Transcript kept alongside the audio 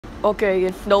Okay,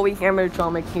 it's Snowy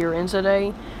Animatronic here, and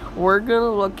today we're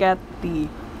gonna look at the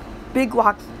Big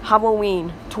Rock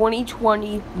Halloween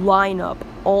 2020 lineup.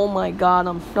 Oh my god,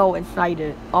 I'm so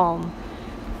excited.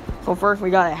 So first we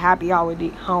got a Happy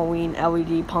Halloween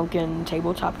LED pumpkin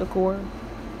tabletop decor.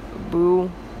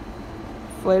 Boo.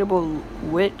 Inflatable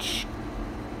witch.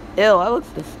 Ew, that looks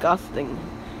disgusting.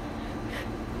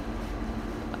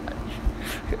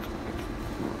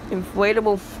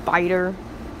 Inflatable spider.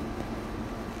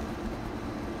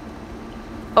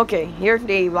 Okay, here's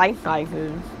the life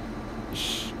sizes.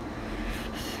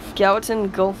 Skeleton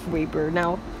Ghost Reaper.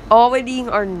 Now, all of these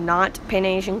are not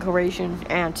Pan-Asian creations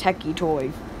and techie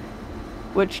toys,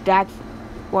 which that's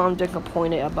what I'm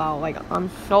disappointed about. Like, I'm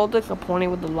so disappointed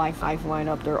with the life size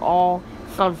lineup. They're all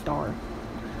Sunstar.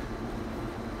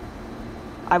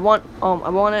 I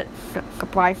wanted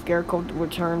Surprise Scarecrow to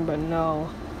return, but no.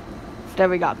 Instead,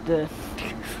 we got this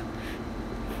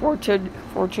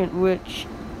Fortune Witch.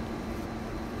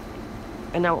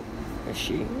 And now, is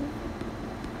she?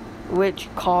 Witch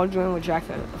Cauldron, which acts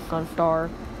as a Sunstar.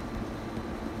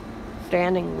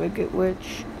 Standing Wicked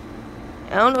Witch.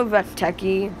 I don't know if that's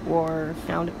techie or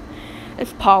sound.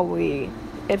 It's probably.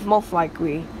 It's most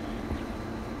likely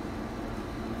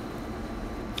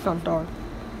Sunstar.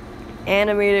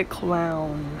 Animated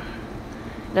Clown.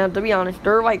 Now, to be honest,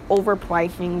 they're like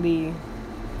overpricing the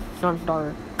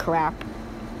Sunstar crap.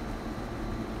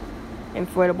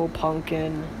 Inflatable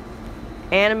Pumpkin.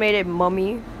 Animated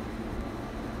Mummy.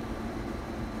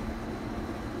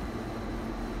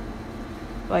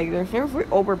 Like, they're seriously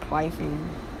overpricing.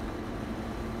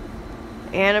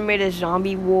 Animated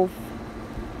Zombie Wolf.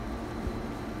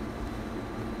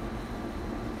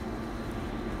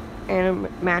 And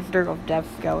Master of Death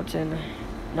Skeleton.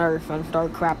 Another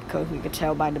Sunstar crap because we could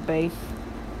tell by the base.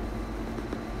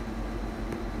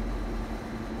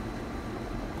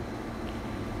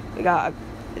 We got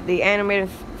the animated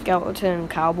skeleton,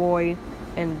 cowboy,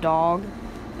 and dog.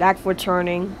 That's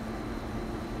returning.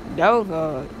 That was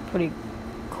a pretty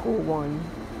cool one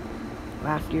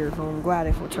last year, so I'm glad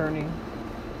it's returning.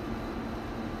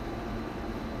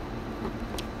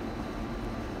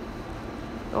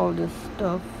 All this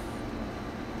stuff.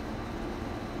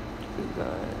 You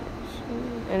guys,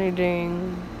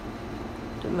 anything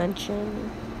to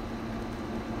mention?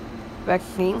 That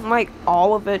seems like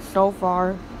all of it so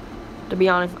far. To be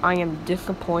honest, I am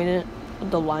disappointed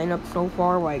with the lineup so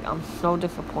far. Like, I'm so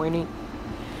disappointed.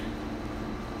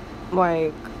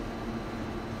 Like,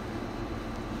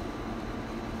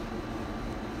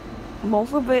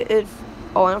 most of it is.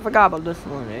 Oh, and I forgot about this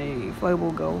one. A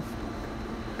Inflatable Ghost.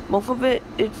 Most of it,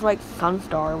 it's like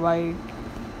Sunstar. Like,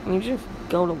 you just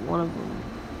go to one of them.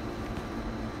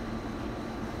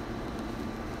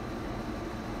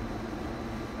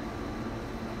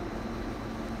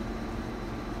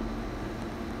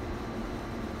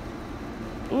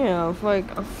 Yeah, it's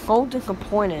like, I'm so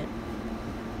disappointed.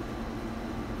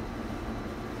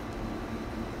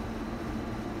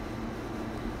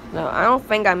 No, I don't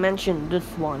think I mentioned this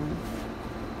one.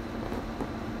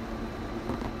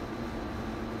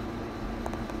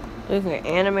 There's an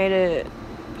animated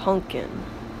pumpkin.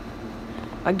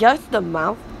 I guess the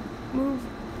mouth moves.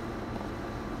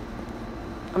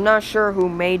 I'm not sure who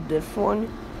made this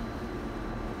one.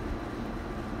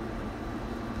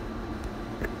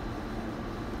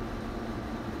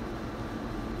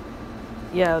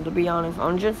 Yeah, to be honest,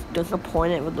 I'm just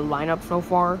disappointed with the lineup so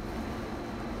far.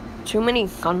 Too many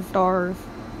Sunstars.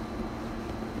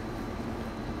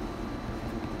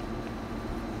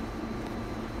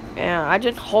 Yeah, I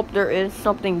just hope there is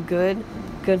something good,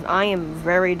 because I am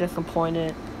very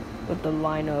disappointed with the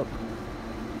lineup.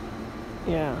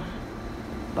 Yeah.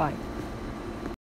 Bye.